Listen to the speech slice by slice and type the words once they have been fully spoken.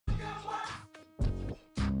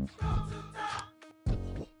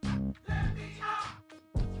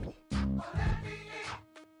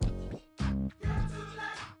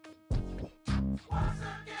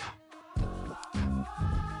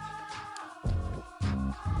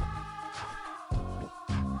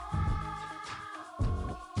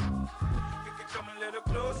little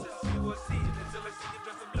closer, you will see it. Until I see you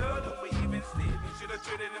drop some blood and we even see it. You should have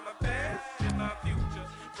traded in my past, in my future.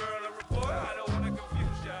 Girl, a report, I don't wanna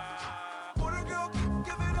confuse ya. For the girl, keep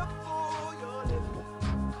giving up for your living.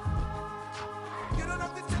 You don't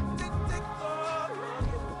have to take for your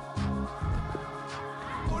living.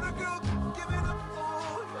 For the girl, keep giving up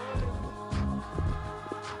for your living.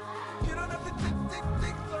 You don't have to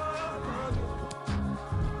take for your living.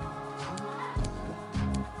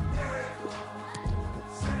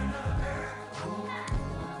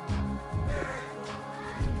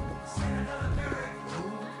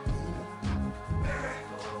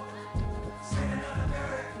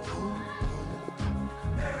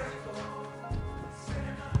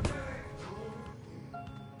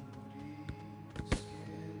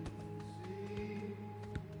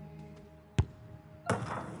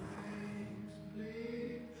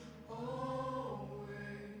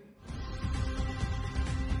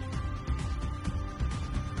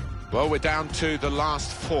 Well, we're down to the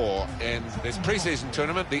last four in this pre-season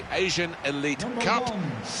tournament, the Asian Elite Cup,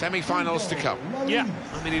 semi-finals to come. Yeah,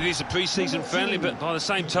 I mean, it is a pre-season friendly, but by the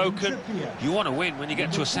same token, you want to win when you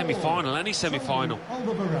get to a semi-final, any semi-final.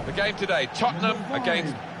 The game today, Tottenham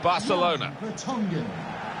against Barcelona.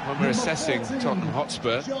 When we're assessing Tottenham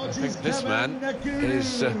Hotspur, I think this man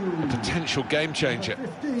is a potential game changer.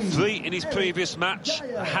 3 in his previous match,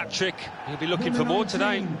 a hat-trick. He'll be looking for more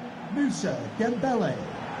today. Musa Dembele.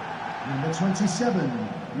 Number 27,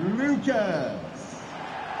 Lucas.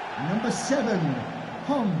 Number 7,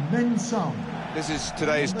 Hong Min Song. This is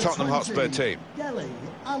today's Tottenham Hotspur team.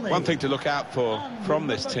 One thing to look out for from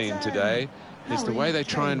this team today is the way they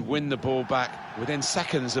try and win the ball back within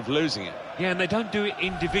seconds of losing it. Yeah, and they don't do it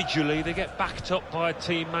individually. They get backed up by a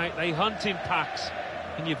teammate. They hunt in packs,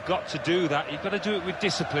 and you've got to do that. You've got to do it with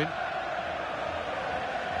discipline.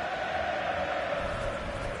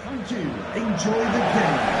 Thank you. Enjoy the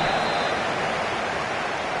game.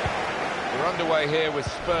 We're underway here with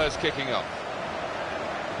Spurs kicking off.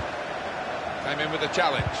 Came in with a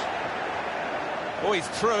challenge. Oh, he's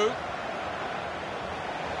through.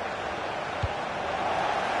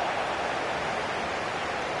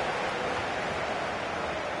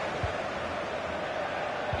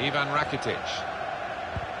 Ivan Rakitic.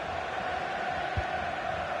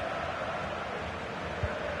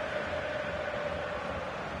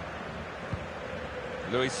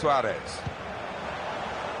 Luis Suarez.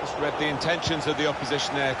 Just read the intentions of the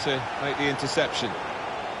opposition there to make the interception.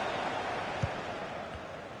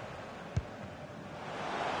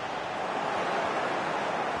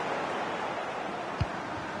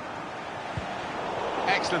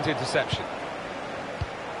 Excellent interception.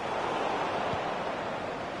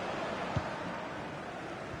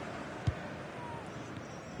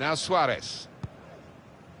 Now Suarez.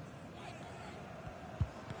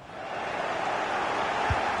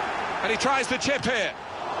 And he tries to chip here.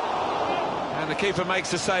 And the keeper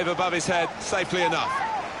makes a save above his head, safely enough.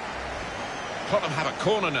 Tottenham have a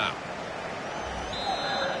corner now.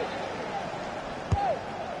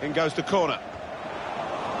 In goes the corner.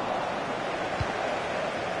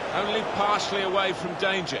 Only partially away from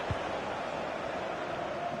danger.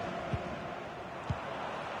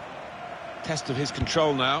 Test of his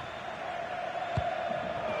control now.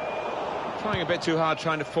 Trying a bit too hard,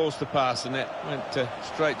 trying to force the pass, and it went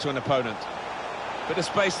straight to an opponent. Bit of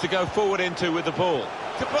space to go forward into with the ball.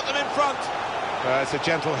 To put them in front. It's a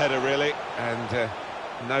gentle header, really, and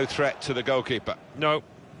no threat to the goalkeeper. No,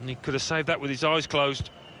 he could have saved that with his eyes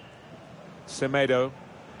closed. Semedo.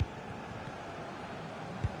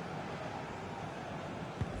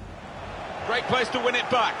 Great place to win it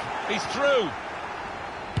back. He's through.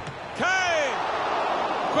 Kane!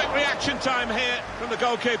 Quick reaction time here from the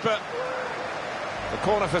goalkeeper. The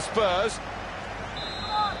corner for Spurs.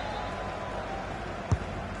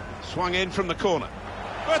 Swung in from the corner.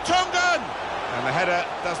 Vertonghen! And the header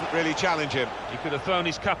doesn't really challenge him. He could have thrown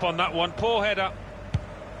his cap on that one. Poor header.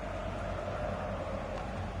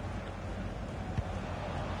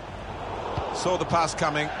 Saw the pass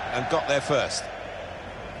coming and got there first.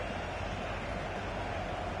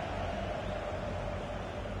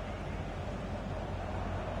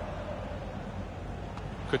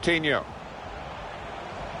 Coutinho.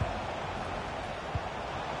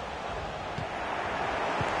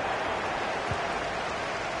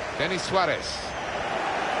 Denis Suarez.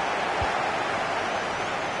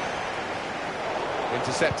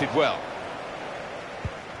 Intercepted well.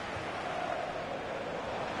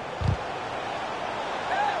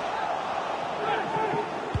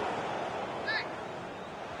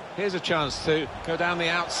 Here's a chance to go down the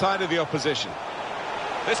outside of the opposition.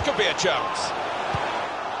 This could be a chance.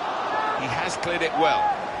 He has cleared it well.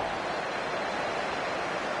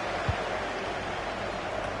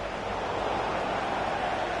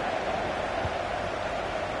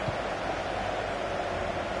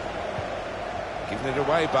 Giving it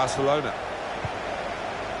away, Barcelona.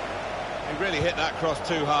 He really hit that cross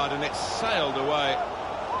too hard and it sailed away.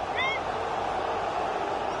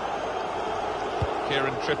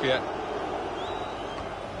 Kieran Trippier.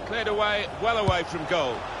 Cleared away, well away from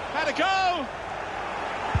goal. Had a go!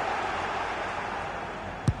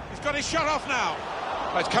 He's got his shot off now.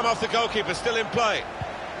 Oh, it's come off the goalkeeper, still in play.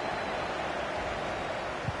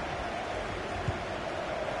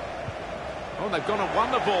 Oh, they've gone and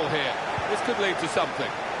won the ball here. This could lead to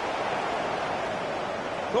something.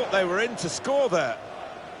 Thought they were in to score there.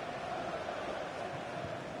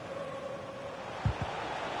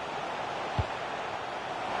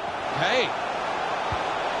 Hey,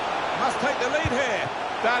 must take the lead here.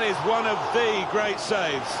 That is one of the great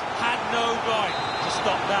saves. Had no right to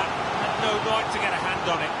stop that. Had no right to get a hand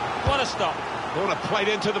on it. What a stop. Corner played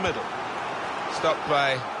into the middle. Stopped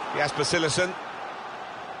by Jasper Cillessen.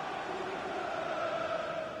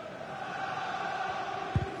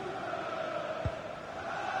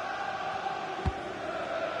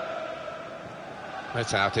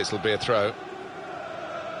 That's out, it'll be a throw.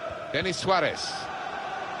 Denis Suarez.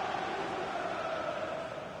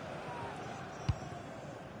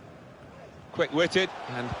 Quick-witted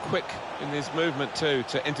and quick in his movement too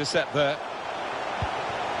to intercept there.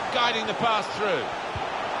 Guiding the pass through.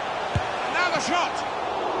 Now the shot!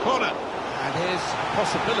 Corner. And here's a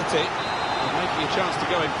possibility of making a chance to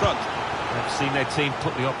go in front. I've seen their team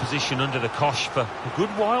put the opposition under the cosh for a good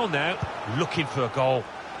while now, looking for a goal.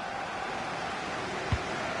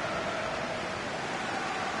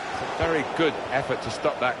 Very good effort to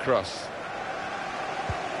stop that cross.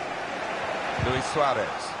 Luis Suarez.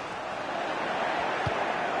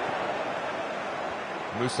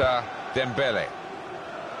 Moussa Dembele.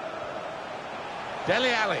 Dele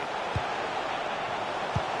Alli.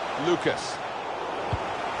 Lucas.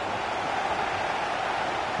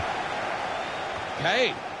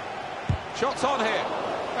 Kane. Shots on here.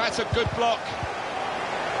 That's a good block.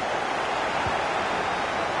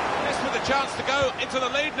 This with a chance to go into the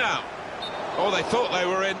lead now. Oh, they thought they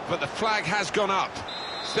were in, but the flag has gone up.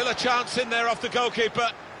 Still a chance in there off the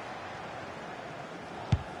goalkeeper.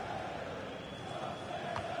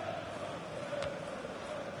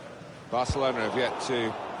 Barcelona have yet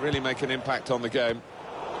to really make an impact on the game.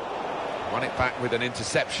 Won it back with an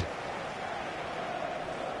interception.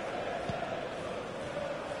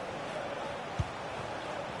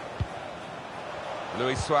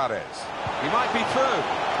 Luis Suarez. He might be through.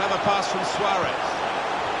 Another pass from Suarez.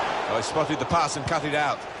 Oh, he spotted the pass and cut it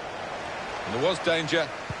out. And there was danger,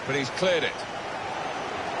 but he's cleared it.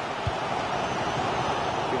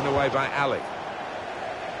 Given away by Ali.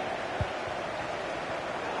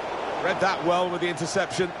 Read that well with the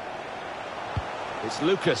interception. It's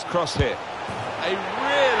Lucas cross here. A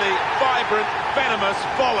really vibrant, venomous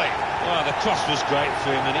volley. Well, the cross was great for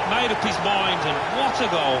him and it made up his mind, and what a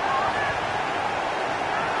goal.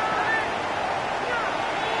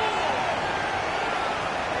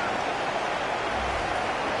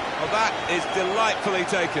 Well, that is delightfully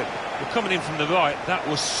taken. Well, coming in from the right, that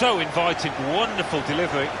was so inviting. Wonderful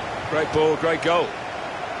delivery. Great ball, great goal.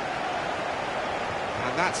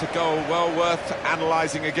 And that's a goal well worth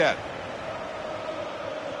analysing again.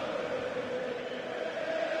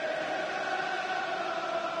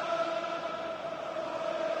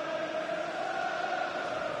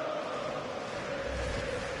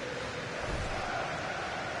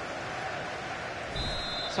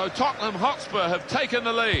 So Tottenham Hotspur have taken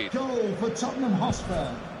the lead. Goal for Tottenham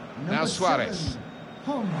Hotspur. Now Suarez. 7,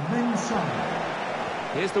 Hong-Min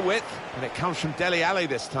Son. Here's the width, and it comes from Dele Alli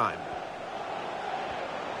this time.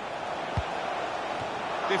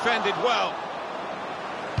 Defended well.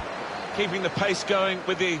 Keeping the pace going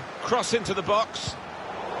with the cross into the box.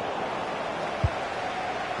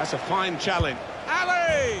 That's a fine challenge.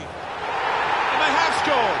 Ali! And they have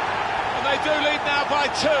scored. And they do lead now by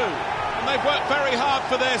 2. And they've worked very hard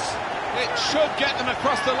for this. It should get them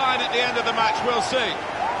across the line at the end of the match. We'll see.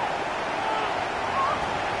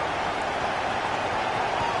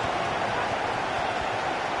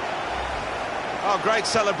 Oh, great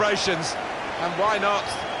celebrations. And why not?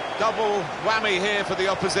 Double whammy here for the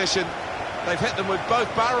opposition. They've hit them with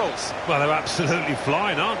both barrels. Well, they're absolutely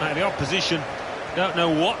flying, aren't they? The opposition don't know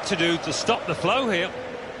what to do to stop the flow here.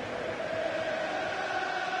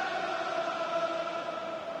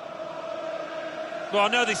 Well, I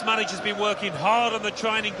know this manager's been working hard on the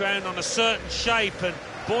training ground on a certain shape, and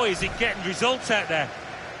boy, is he getting results out there.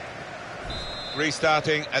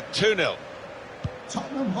 Restarting at 2-0.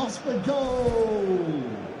 Tottenham Hotspur goal.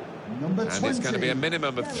 Number 20. And it's going to be a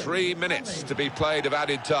minimum of 3 minutes to be played of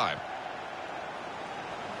added time.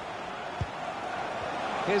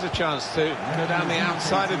 Here's a chance to go down the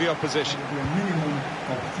outside of the opposition. It'll be a minimum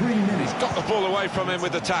of 3 minutes. He's got the ball away from him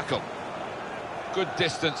with the tackle. Good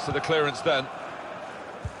distance to the clearance then.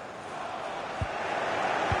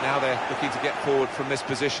 Now they're looking to get forward from this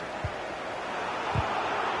position.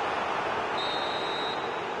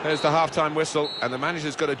 There's the half-time whistle, and the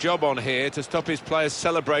manager's got a job on here to stop his players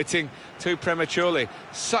celebrating too prematurely.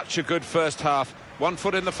 Such a good first half. 1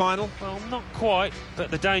 foot in the final? Well, not quite,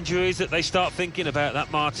 but the danger is that they start thinking about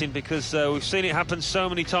that, Martin, because we've seen it happen so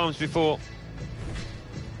many times before.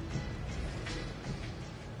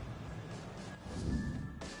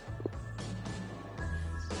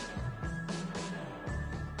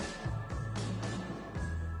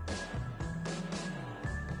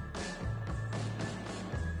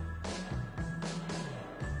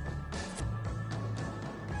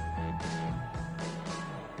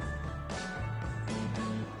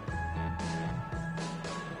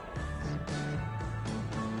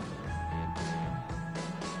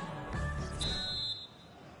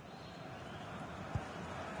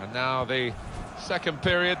 And now the second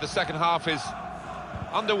period, the second half is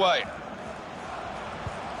underway.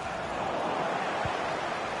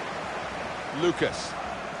 Lucas.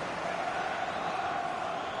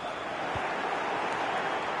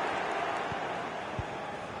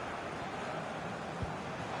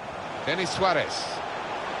 Denis Suarez.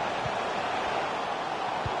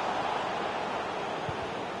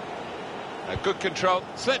 A good control,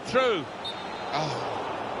 slipped through.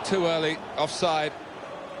 Oh, too early, offside.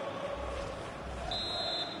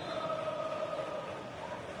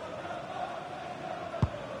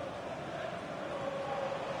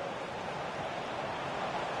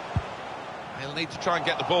 He'll need to try and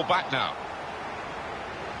get the ball back now.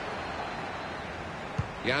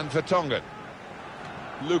 Jan Vertonghen.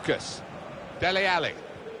 Lucas. Dele Alli.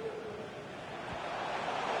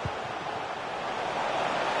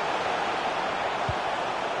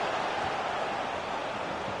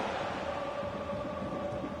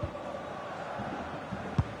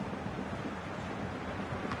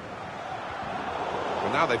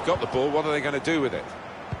 Well, now they've got the ball, what are they going to do with it?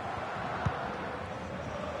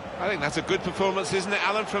 I think that's a good performance, isn't it,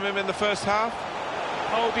 Alan, from him in the first half?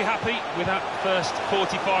 I'll be happy with that first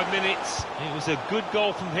 45 minutes. It was a good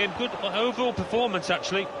goal from him, good overall performance,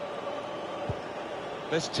 actually.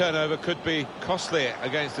 This turnover could be costly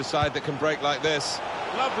against a side that can break like this.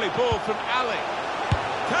 Lovely ball from Ali.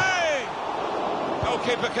 Kane!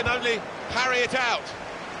 Goalkeeper can only parry it out.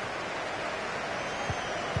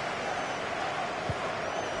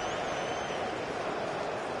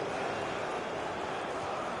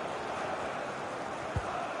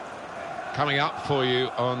 Coming up for you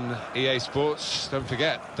on EA Sports, don't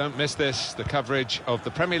forget, don't miss this, the coverage of the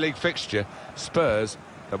Premier League fixture. Spurs,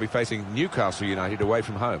 they'll be facing Newcastle United away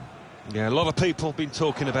from home. Yeah, a lot of people have been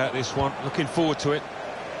talking about this one, looking forward to it.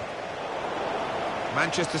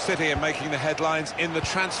 Manchester City are making the headlines in the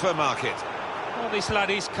transfer market. Well, this lad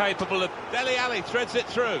is capable of... Dele Alli threads it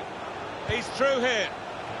through. He's through here.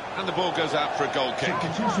 And the ball goes out for a goal kick.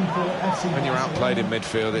 When you're outplayed in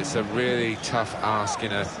midfield, it's a really tough ask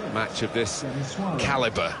in a match of this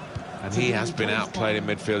calibre. And he has been outplayed in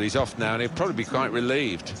midfield. He's off now, and he'll probably be quite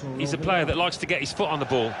relieved. He's a player that likes to get his foot on the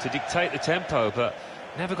ball, to dictate the tempo, but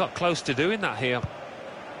never got close to doing that here.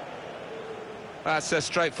 That's a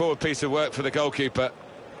straightforward piece of work for the goalkeeper.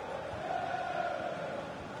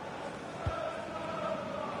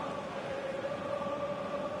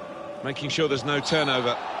 Making sure there's no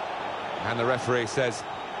turnover. And the referee says,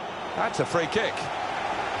 that's a free kick.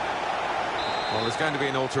 Well, there's going to be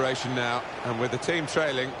an alteration now, and with the team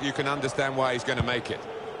trailing, you can understand why he's going to make it.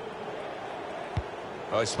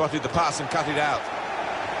 Oh, he spotted the pass and cut it out.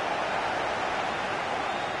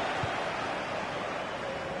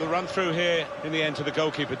 The run through here in the end to the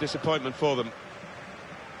goalkeeper, disappointment for them.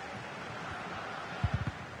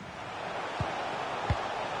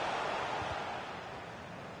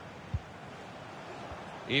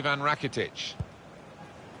 Ivan Rakitic.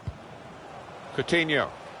 Coutinho.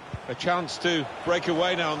 A chance to break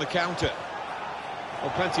away now on the counter.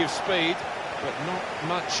 Well, plenty of speed, but not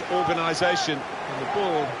much organisation. And the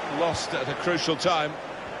ball lost at a crucial time.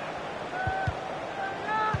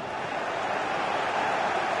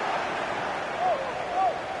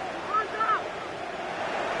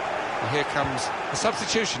 Well, here comes a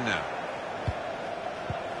substitution now.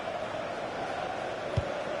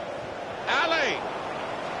 Ali!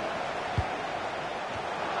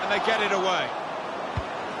 And they get it away.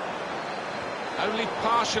 Only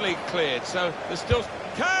partially cleared, so there's still...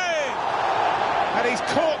 Kane! And he's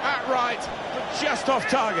caught that right, but just off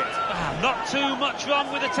target. Not too much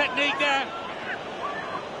wrong with the technique there.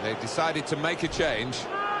 They've decided to make a change,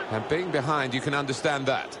 and being behind, you can understand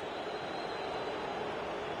that.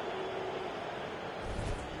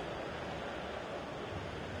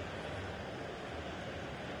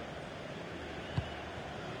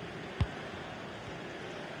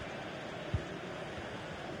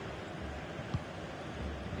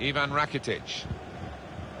 Ivan Rakitic.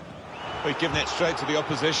 We've given it straight to the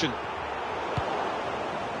opposition.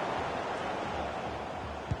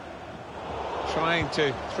 Trying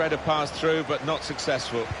to thread a pass through, but not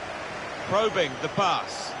successful. Probing the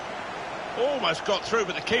pass. Almost got through,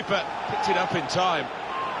 but the keeper picked it up in time.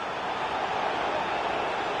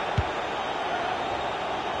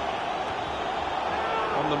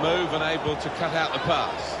 On the move and able to cut out the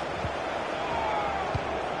pass.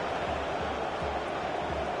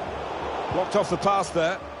 Blocked off the pass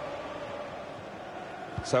there.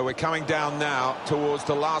 So we're coming down now towards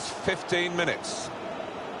the last 15 minutes.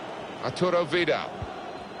 Arturo Vidal.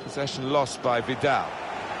 Possession lost by Vidal.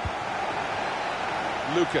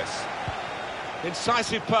 Lucas.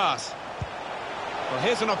 Incisive pass. Well,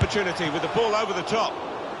 here's an opportunity with the ball over the top.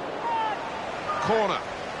 Corner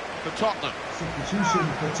for Tottenham. Substitution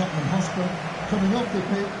for Tottenham Hotspur. Coming off the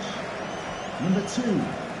pitch, number 2,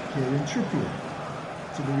 Kieran Trippier.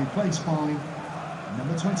 To be replaced by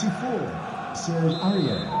number 24, Serge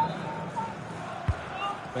Aurier.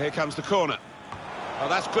 Well, here comes the corner. Oh,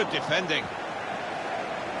 that's good defending.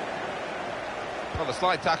 Well, the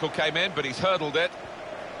slide tackle came in, but he's hurdled it.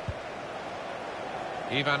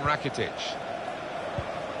 Ivan Rakitic.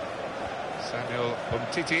 Samuel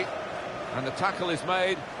Umtiti. And the tackle is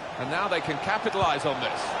made, and now they can capitalise on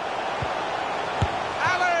this.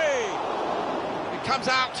 Ali! It comes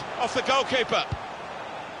out off the goalkeeper.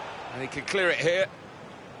 And he can clear it here.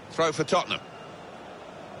 Throw for Tottenham.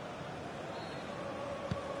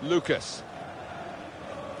 Lucas.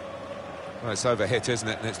 Well, it's overhit, isn't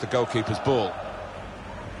it? And it's the goalkeeper's ball.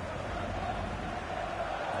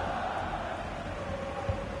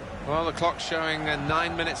 Well, the clock's showing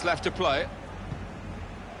 9 minutes left to play.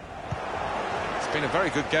 It's been a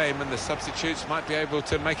very good game, and the substitutes might be able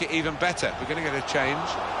to make it even better. We're going to get a change.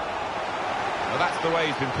 Well, that's the way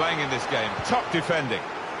he's been playing in this game. Top defending.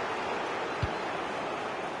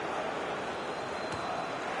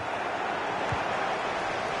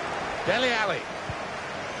 Dele Alli.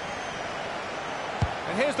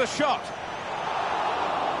 And here's the shot.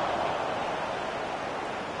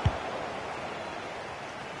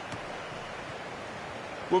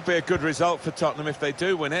 Would be a good result for Tottenham if they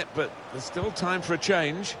do win it, but there's still time for a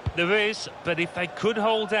change. There is, but if they could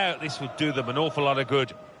hold out, this would do them an awful lot of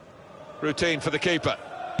good. Routine for the keeper.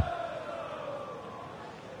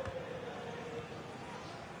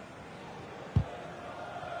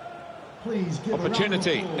 Please give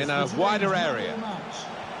opportunity in a wider area.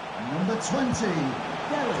 Number 20,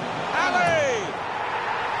 Dele Alli!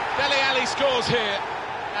 Dele Alli scores here,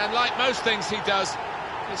 and like most things he does,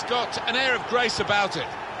 it's got an air of grace about it.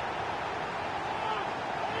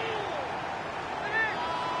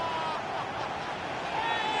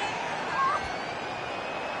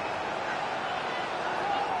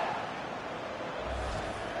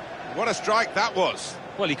 What a strike that was.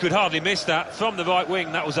 Well, he could hardly miss that. From the right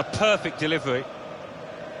wing, that was a perfect delivery.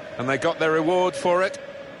 And they got their reward for it.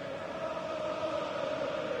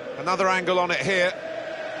 Another angle on it here.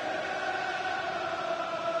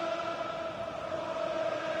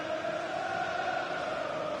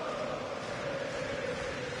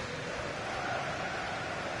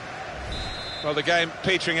 Well, the game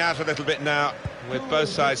petering out a little bit now, with both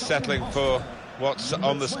sides settling for what's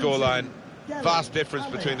on the scoreline. Vast difference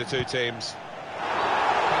between the two teams.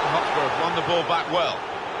 Hotspur have won the ball back well.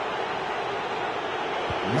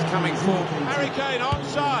 He's coming forward. Harry Kane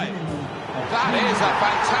onside. That is a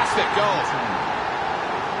fantastic goal.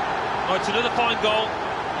 Oh, it's another fine goal,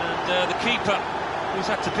 and the keeper, who's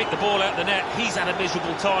had to pick the ball out of the net, he's had a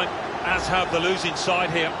miserable time, as have the losing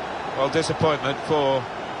side here. Well, disappointment for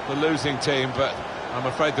the losing team, but I'm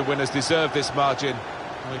afraid the winners deserve this margin,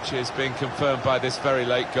 which is being confirmed by this very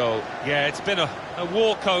late goal. Yeah, it's been a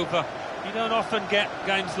walkover. You don't often get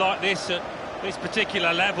games like this at this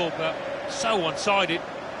particular level, but so one-sided.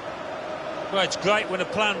 Well, it's great when a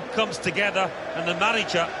plan comes together, and the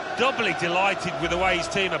manager doubly delighted with the way his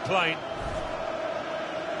team are playing.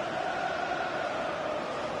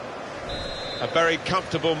 A very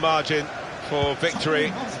comfortable margin for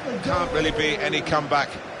victory. Can't really be any comeback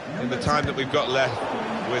in the time that we've got left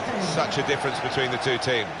with such a difference between the two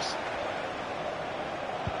teams.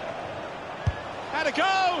 Had a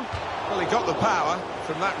go! Well, he got the power.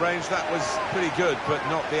 From that range, that was pretty good, but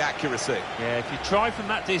not the accuracy. Yeah, if you try from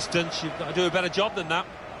that distance, you've got to do a better job than that.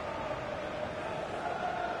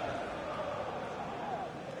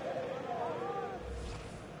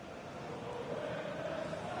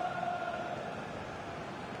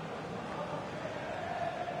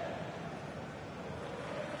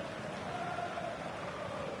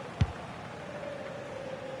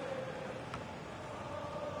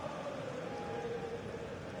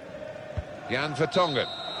 Jan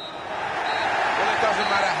Vertonghen. Well, it doesn't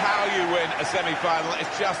matter how you win a semi-final,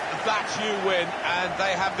 it's just that you win, and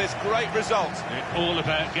they have this great result. It's all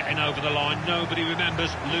about getting over the line. Nobody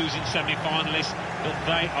remembers losing semi-finalists, but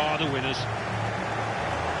they are the winners.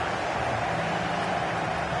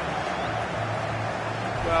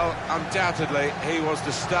 Well, undoubtedly, he was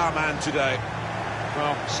the star man today.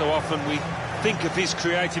 Well, so often we think of his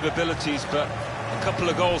creative abilities, but a couple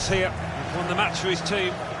of goals here won the match for his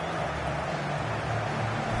team.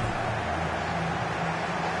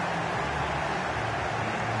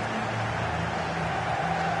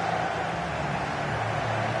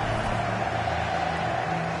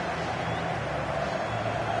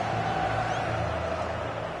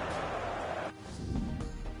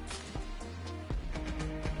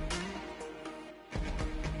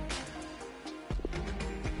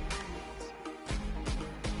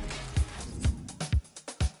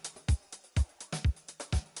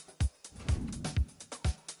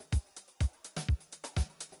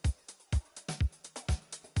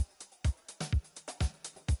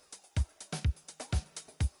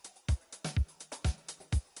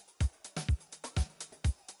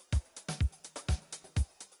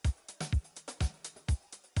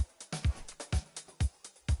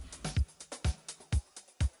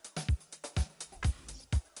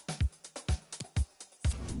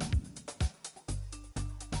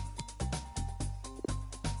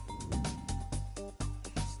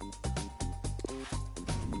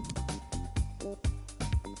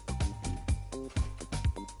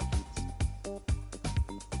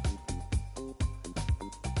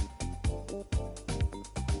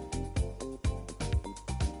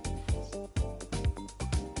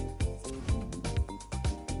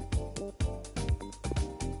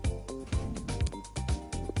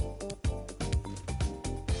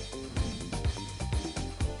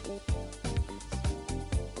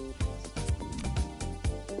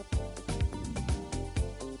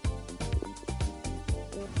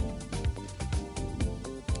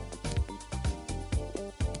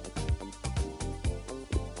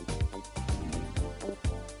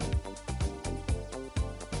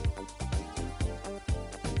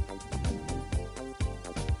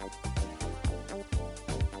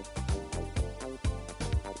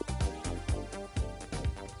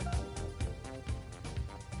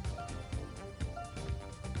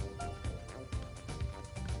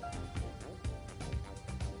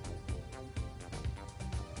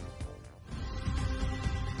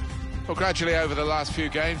 Well, gradually over the last few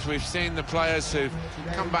games, we've seen the players who've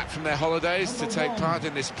come back from their holidays to take part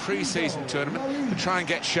in this pre-season tournament to try and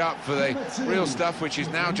get sharp for the real stuff, which is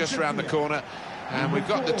now just around the corner. And we've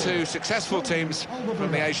got the two successful teams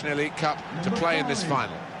from the Asian Elite Cup to play in this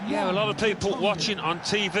final. Yeah, a lot of people watching on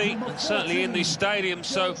TV and certainly in these stadiums,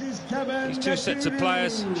 so these two sets of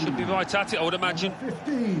players should be right at it, I would imagine.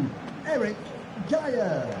 15, Eric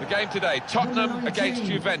Dyer. The game today, Tottenham against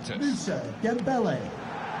Juventus. Musa Dembele.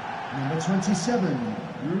 Number 27,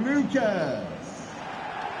 Lucas.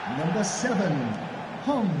 Number 7,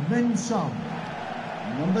 Hong Min Son.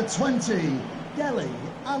 Number 20, Dele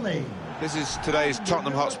Ali. This is today's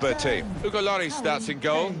Tottenham Hotspur team. Hugo Lloris starts in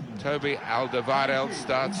goal. Toby Alderweireld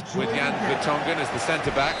starts with Jan Vertonghen as the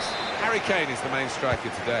centre-backs. Harry Kane is the main striker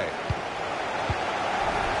today.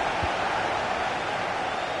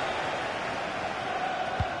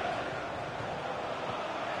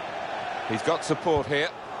 He's got support here.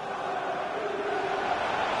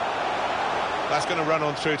 That's going to run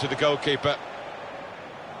on through to the goalkeeper.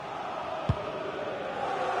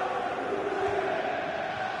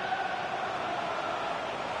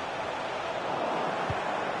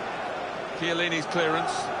 Chiellini's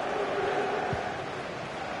clearance.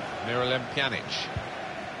 Miralem Pjanic.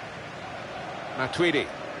 Matuidi.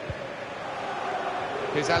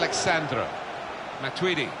 Here's Alexandro.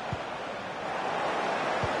 Matuidi.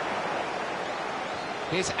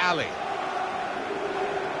 Here's Ali.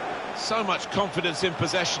 So much confidence in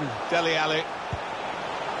possession, Dele Alli.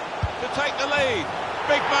 To take the lead.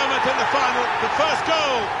 Big moment in the final, the first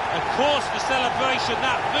goal. Of course, the celebration,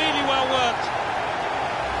 that really well worked.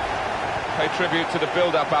 Pay tribute to the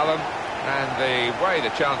build-up, Alan, and the way the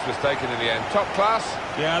chance was taken in the end. Top class?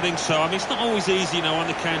 Yeah, I think so. I mean, it's not always easy, you know, on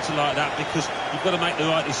the counter like that, because you've got to make the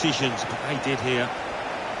right decisions, but they did here.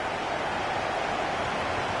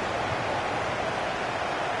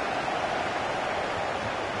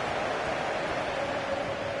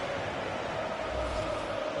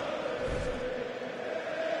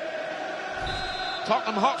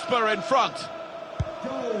 Tottenham Hotspur in front.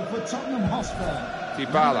 Goal for Tottenham Hotspur.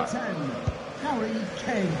 Dybala. 10, Harry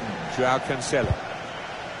Kane. Joao Cancelo.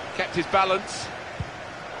 Kept his balance.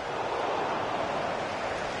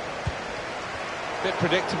 Bit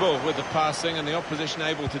predictable with the passing and the opposition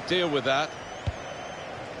able to deal with that.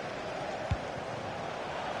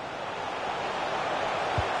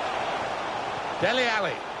 Dele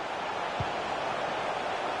Alli.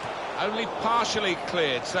 Only partially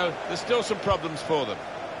cleared, so there's still some problems for them.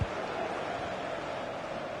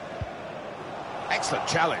 Excellent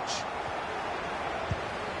challenge.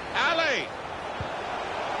 Ali!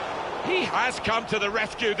 He has come to the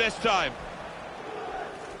rescue this time.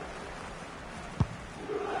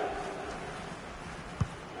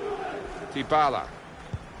 Dybala.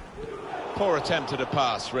 Poor attempt at a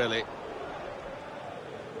pass, really.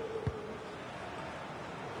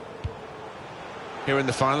 Here in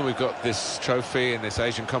the final, we've got this trophy in this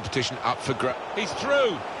Asian competition up for grabs. He's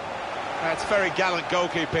through! That's very gallant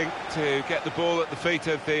goalkeeping to get the ball at the feet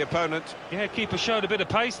of the opponent. Yeah, keeper showed a bit of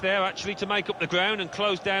pace there, actually, to make up the ground and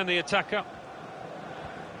close down the attacker.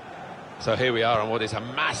 So here we are on what is a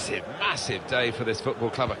massive, massive day for this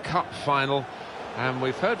football club, a cup final. And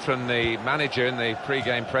we've heard from the manager in the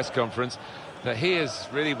pre-game press conference that he has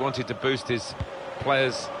really wanted to boost his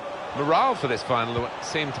players' morale for this final. It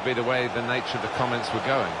seemed to be the way the nature of the comments were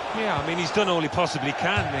going. Yeah, I mean, he's done all he possibly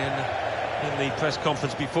can in the press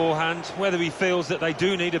conference beforehand. Whether he feels that they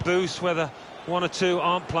do need a boost, whether one or two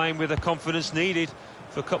aren't playing with the confidence needed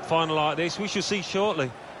for a cup final like this, we shall see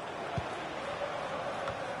shortly.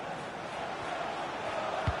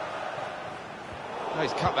 Oh,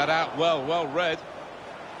 he's cut that out well read.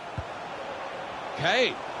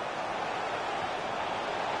 Okay.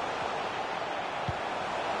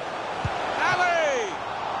 Ali!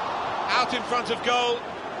 Out in front of goal.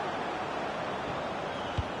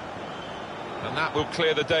 And that will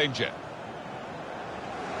clear the danger.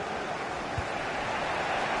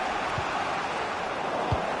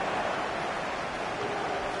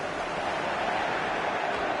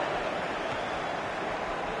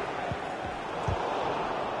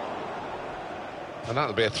 And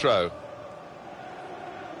that'll be a throw.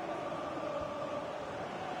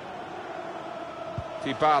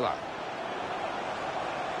 Dybala.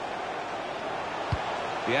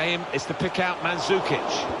 The aim is to pick out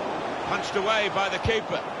Mandzukic. Punched away by the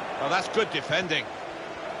keeper. Well, that's good defending.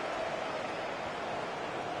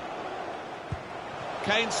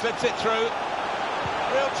 Kane slips it through.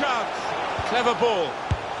 Real chance. Clever ball.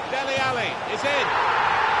 Dele Alli is in.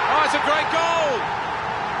 Oh, it's a great goal!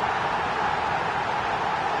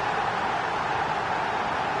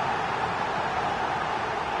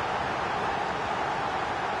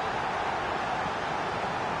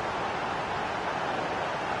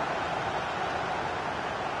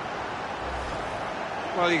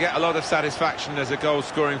 Well, you get a lot of satisfaction as a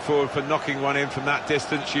goal-scoring forward for knocking one in from that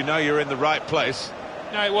distance. You know you're in the right place.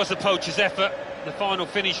 No, it was a poacher's effort. The final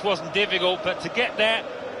finish wasn't difficult, but to get there,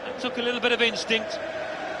 it took a little bit of instinct.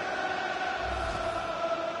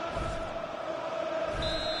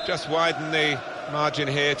 Just widen the margin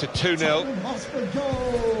here to 2-0. Tottenham Hotspur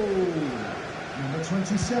goal. Number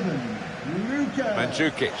 27, Luka.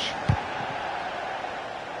 Mandzukic.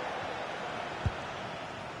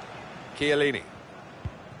 Chiellini.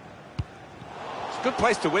 It's a good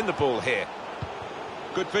place to win the ball here.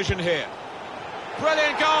 Good vision here.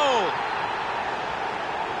 Brilliant goal!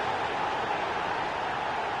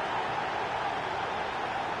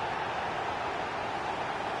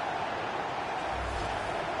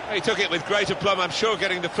 He took it with great aplomb. I'm sure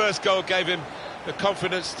getting the first goal gave him the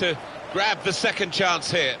confidence to grab the second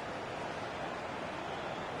chance here.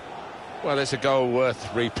 Well, it's a goal worth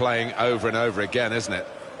replaying over and over again, isn't it?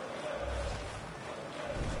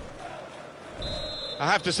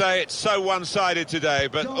 I have to say it's so one-sided today,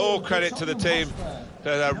 but all credit to the team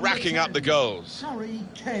that are racking up the goals. Harry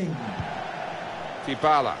Kane.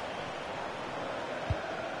 Dybala.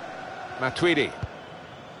 Matuidi.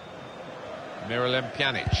 Miralem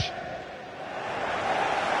Pjanic.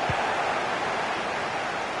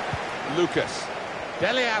 Lucas.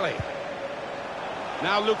 Dele Alli.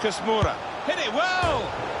 Now Lucas Moura. Hit it well!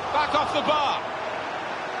 Back off the bar.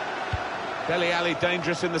 Dele Alli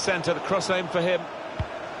dangerous in the centre. The cross aim for him.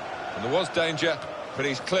 And there was danger, but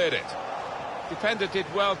he's cleared it. Defender did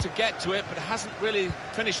well to get to it, but hasn't really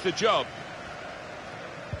finished the job.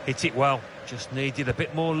 Hit it well. Just needed a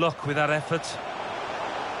bit more luck with that effort.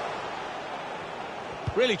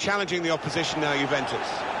 Really challenging the opposition now, Juventus.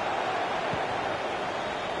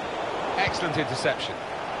 Excellent interception.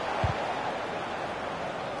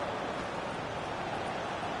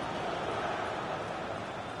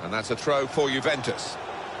 And that's a throw for Juventus.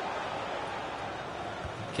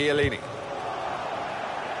 Chiellini.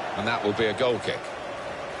 And that will be a goal kick.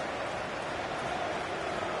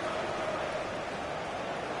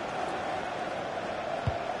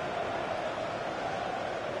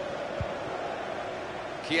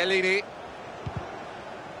 Chiellini.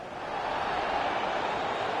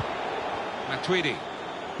 Matuidi.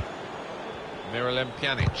 Miralem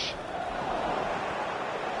Pjanic.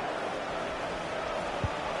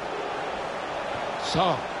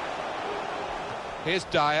 So, here's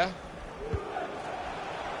Dyer.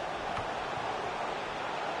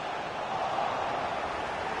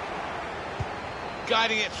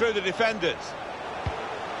 Guiding it through the defenders.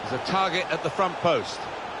 There's a target at the front post.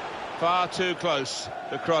 Far too close,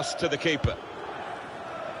 the cross to the keeper.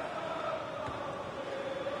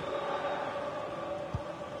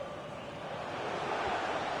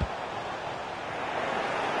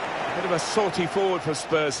 Bit of a sortie forward for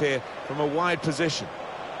Spurs here from a wide position.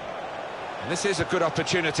 And this is a good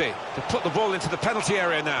opportunity to put the ball into the penalty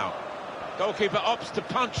area now. Goalkeeper opts to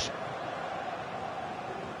punch.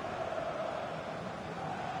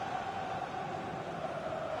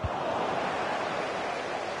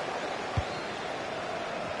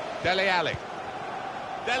 Dele Alli.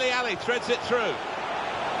 Dele Alli threads it through.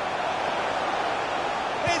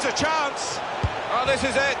 Here's a chance. Oh, this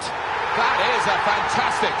is it. That is a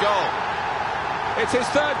fantastic goal. It's his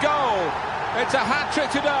third goal. It's a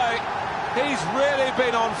hat-trick today. He's really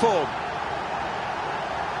been on form.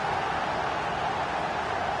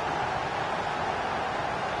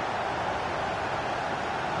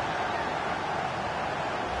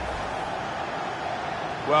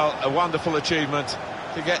 Well, a wonderful achievement.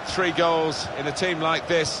 To get 3 goals in a team like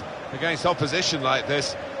this, against opposition like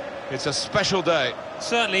this, it's a special day.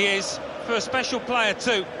 Certainly is, for a special player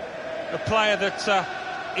too. A player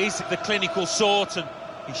that is the clinical sort, and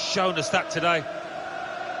he's shown us that today.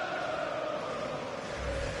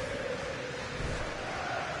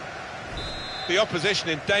 The opposition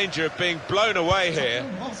in danger of being blown away here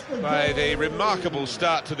by the remarkable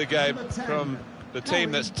start to the game from the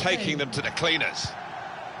team that's taking them to the cleaners.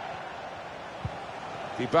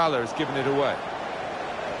 Dybala has given it away.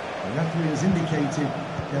 The referee has indicated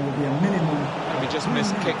there will be a minimum. He just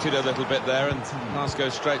kicked it a little bit there, and pass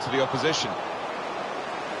goes straight to the opposition.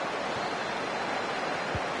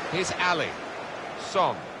 Here's Ali.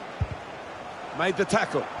 Son. Made the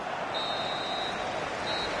tackle.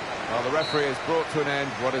 Well, the referee has brought to an end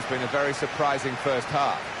what has been a very surprising first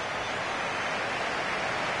half.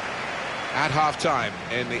 At half-time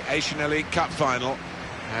in the Asian Elite Cup final,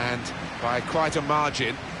 and by quite a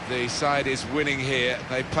margin, the side is winning here.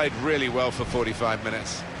 They played really well for 45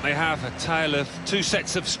 minutes. They have a tale of 2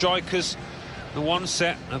 sets of strikers. The one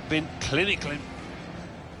set have been clinical.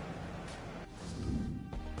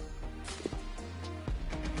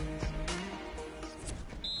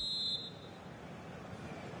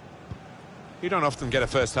 You don't often get a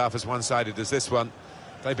first half as one-sided as this one.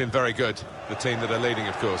 They've been very good, the team that are leading,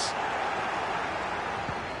 of course.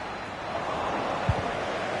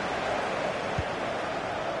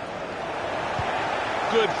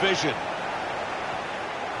 Good vision.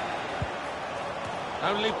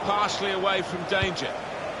 Only partially away from danger.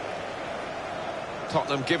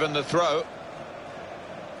 Tottenham given the throw.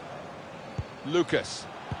 Lucas.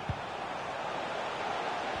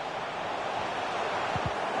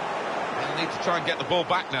 They need to try and get the ball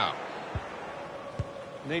back now.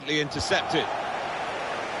 Neatly intercepted.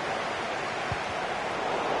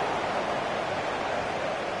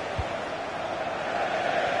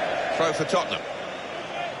 Throw for Tottenham.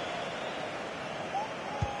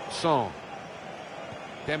 Son.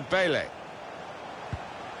 Dembele.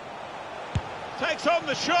 Takes on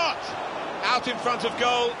the shot. Out in front of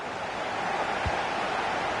goal.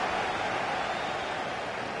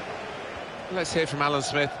 Let's hear from Alan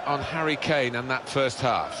Smith on Harry Kane and that first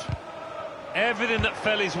half. Everything that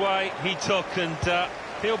fell his way, he took, and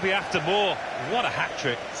he'll be after more. What a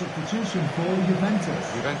hat-trick. Substitution for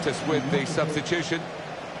Juventus. Juventus with the substitution.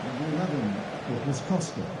 Number 11, it was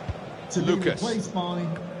Costa. To Lucas. be replaced by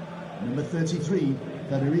number 33,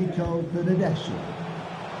 Federico Bernardeschi.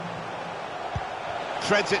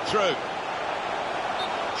 Threads it through.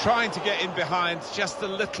 Trying to get in behind just a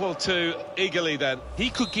little too eagerly then. He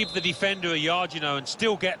could give the defender a yard, you know, and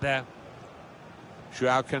still get there.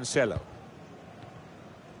 Joao Cancelo.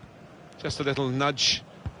 Just a little nudge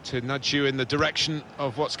to nudge you in the direction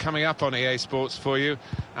of what's coming up on EA Sports for you.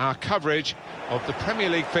 Our coverage of the Premier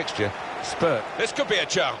League fixture, Spurs. This could be a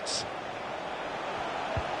chance.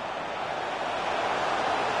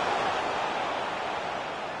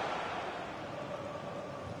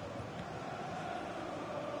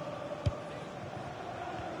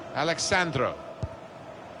 Alexandro.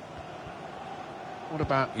 What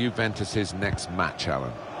about Juventus's next match,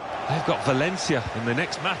 Alan? They've got Valencia in the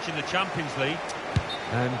next match in the Champions League.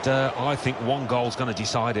 And I think one goal's going to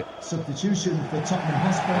decide it. Substitution for Tottenham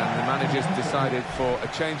Hotspur. And the manager's decided for a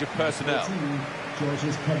change of personnel. 14,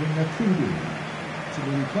 Georgia's Kevin Nakudu. To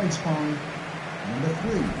be replaced by number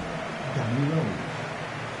 3, Danny Rose.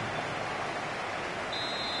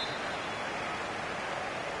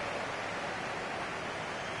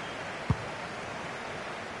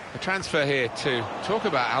 A transfer here to talk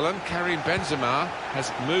about, Alan. Karim Benzema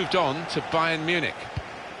has moved on to Bayern Munich.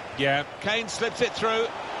 Yeah. Kane slips it through.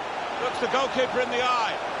 Looks the goalkeeper in the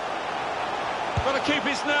eye. Got to keep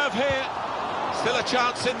his nerve here. Still a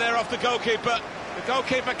chance in there off the goalkeeper. The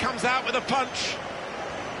goalkeeper comes out with a punch.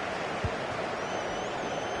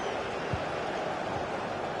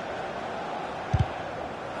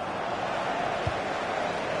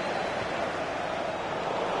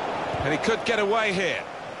 And he could get away here.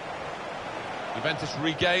 Juventus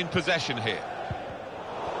regain possession here.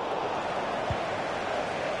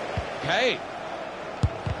 Kane.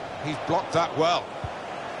 He's blocked that well.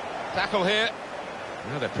 Tackle here.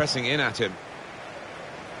 Now they're pressing in at him.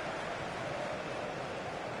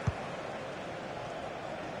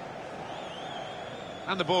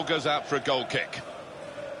 And the ball goes out for a goal kick.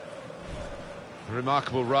 A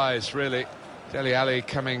remarkable rise, really. Dele Alli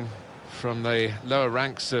coming from the lower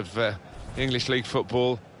ranks of English League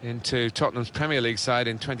football into Tottenham's Premier League side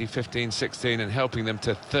in 2015-16 and helping them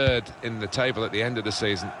to third in the table at the end of the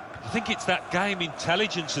season. I think it's that game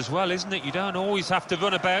intelligence as well, isn't it? You don't always have to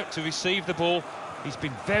run about to receive the ball. He's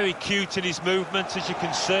been very cute in his movements, as you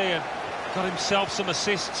can see, and got himself some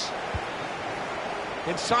assists.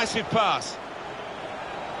 Incisive pass.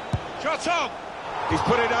 Shot on! He's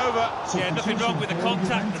put it over. Yeah, nothing wrong with the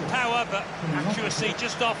contact, the power, but accuracy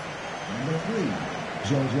just off. Number 3,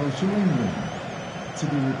 Giorgio Chiellini. To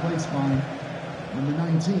be replaced by number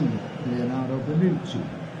 19, Leonardo Bonucci.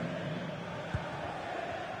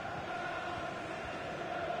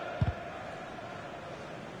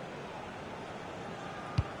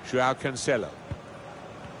 Joao Cancelo.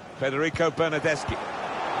 Federico Bernardeschi.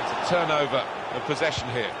 It's a turnover of possession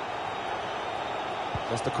here.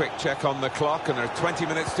 Just a quick check on the clock, and there are 20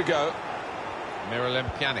 minutes to go. Miralem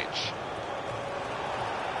Pjanic.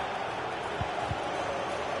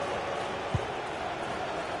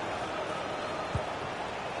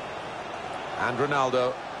 And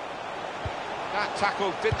Ronaldo. That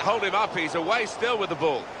tackle didn't hold him up. He's away still with the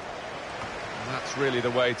ball. And that's really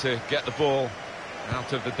the way to get the ball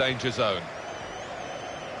out of the danger zone.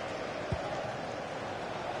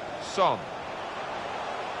 Son.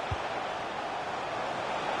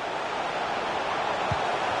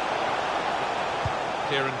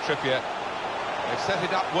 Kieran Trippier. They've set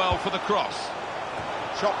it up well for the cross.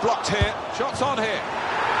 Shot blocked here. Shots on here.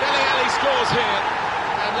 Dele Alli scores here.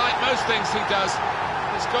 And like most things he does,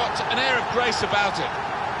 he's got an air of grace about it.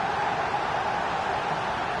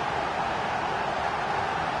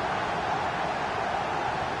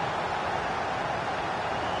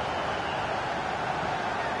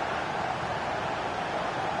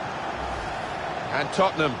 And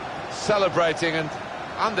Tottenham celebrating, and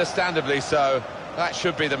understandably so. That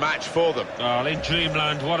should be the match for them. Oh, in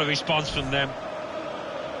dreamland, what a response from them.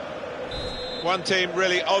 One team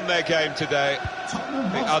really on their game today,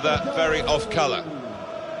 the other very off colour.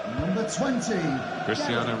 Number 20,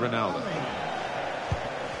 Cristiano Ronaldo.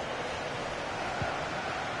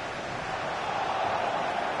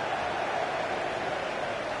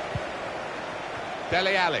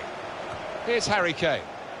 Dele Alli. Here's Harry Kane.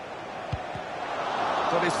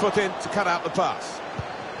 Got his foot in to cut out the pass.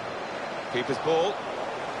 Keeper's ball.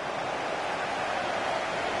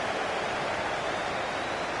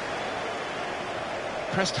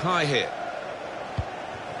 Pressed high here.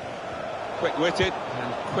 Quick-witted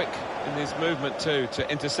and quick in his movement too to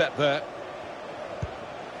intercept there.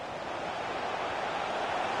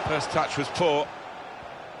 First touch was poor.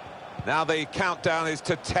 Now the countdown is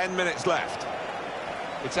to 10 minutes left.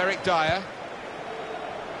 It's Eric Dyer.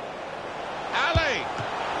 Ali!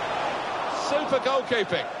 Super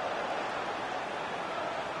goalkeeping.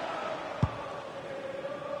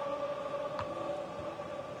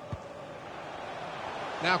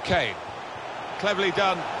 Now Kane. Cleverly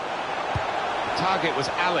done. Target was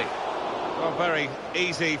Ali. Well, very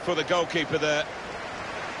easy for the goalkeeper there.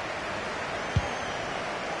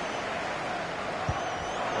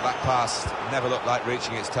 Well, that pass never looked like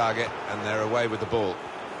reaching its target, and they're away with the ball.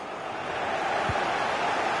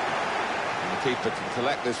 And the keeper can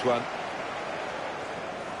collect this one.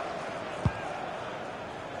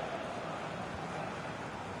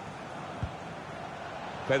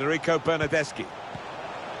 Federico Bernardeschi.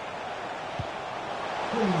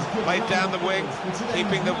 Played down the wing,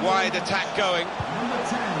 keeping the wide attack going. Number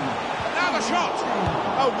 10. Now the shot!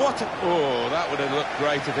 Oh, what oh, that would have looked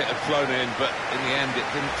great if it had flown in, but in the end it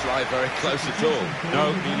didn't fly very close at all.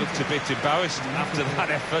 No, he looked a bit embarrassed after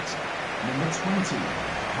that effort. Number 20,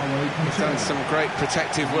 He's done some great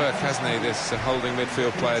protective work, hasn't he, this holding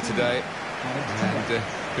midfield player today? And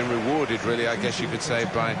been rewarded, really, I guess you could say,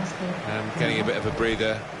 by getting a bit of a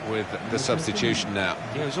breather with the substitution now.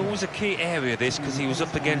 Yeah, it was always a key area, this, because he was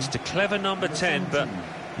up against a clever number 10, but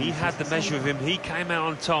he had the measure of him. He came out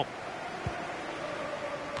on top.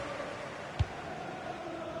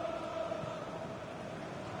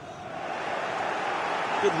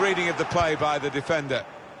 Good reading of the play by the defender.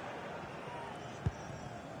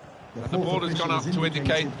 And the ball has gone up to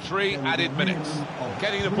indicate 3 added minutes.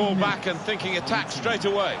 Getting the ball back and thinking attack straight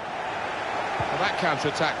away. Well, that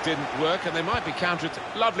counter-attack didn't work, and they might be countered.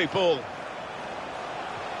 Lovely ball.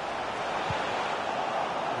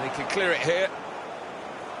 And they can clear it here.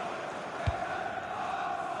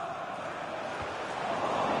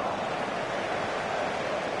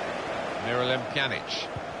 Miralem Pjanic.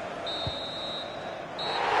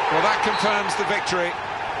 Well, that confirms the victory,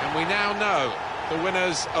 and we now know the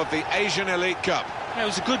winners of the Asian Elite Cup. Yeah, it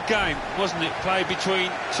was a good game, wasn't it? Played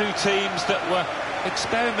between two teams that were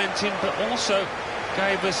experimenting, but also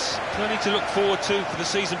gave us plenty to look forward to for the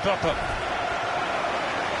season proper.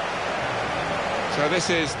 So this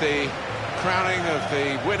is the crowning of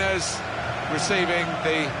the winners receiving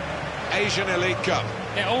the Asian Elite Cup.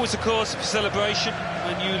 Yeah, always a cause for celebration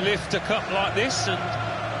when you lift a cup like this, and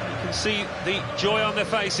you can see the joy on their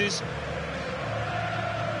faces.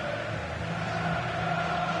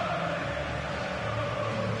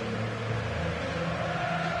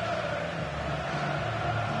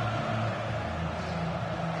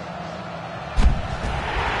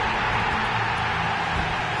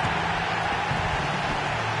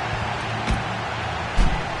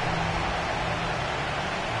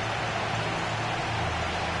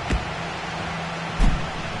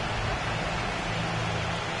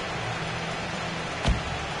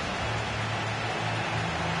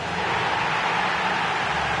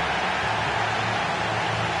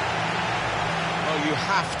 You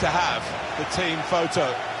have to have the team photo,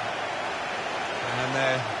 and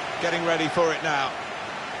they're getting ready for it now.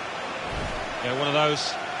 Yeah, one of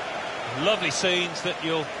those lovely scenes that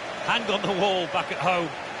you'll hang on the wall back at home.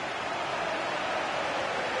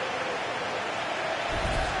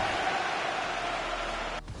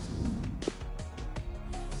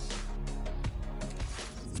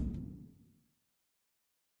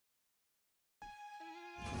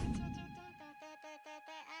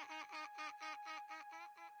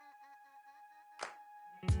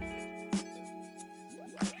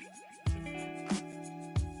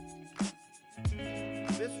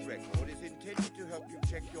 This record is intended to help you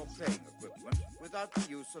check your playing equipment without the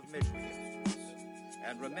use of measuring instruments,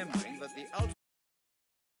 and remembering that the ultimate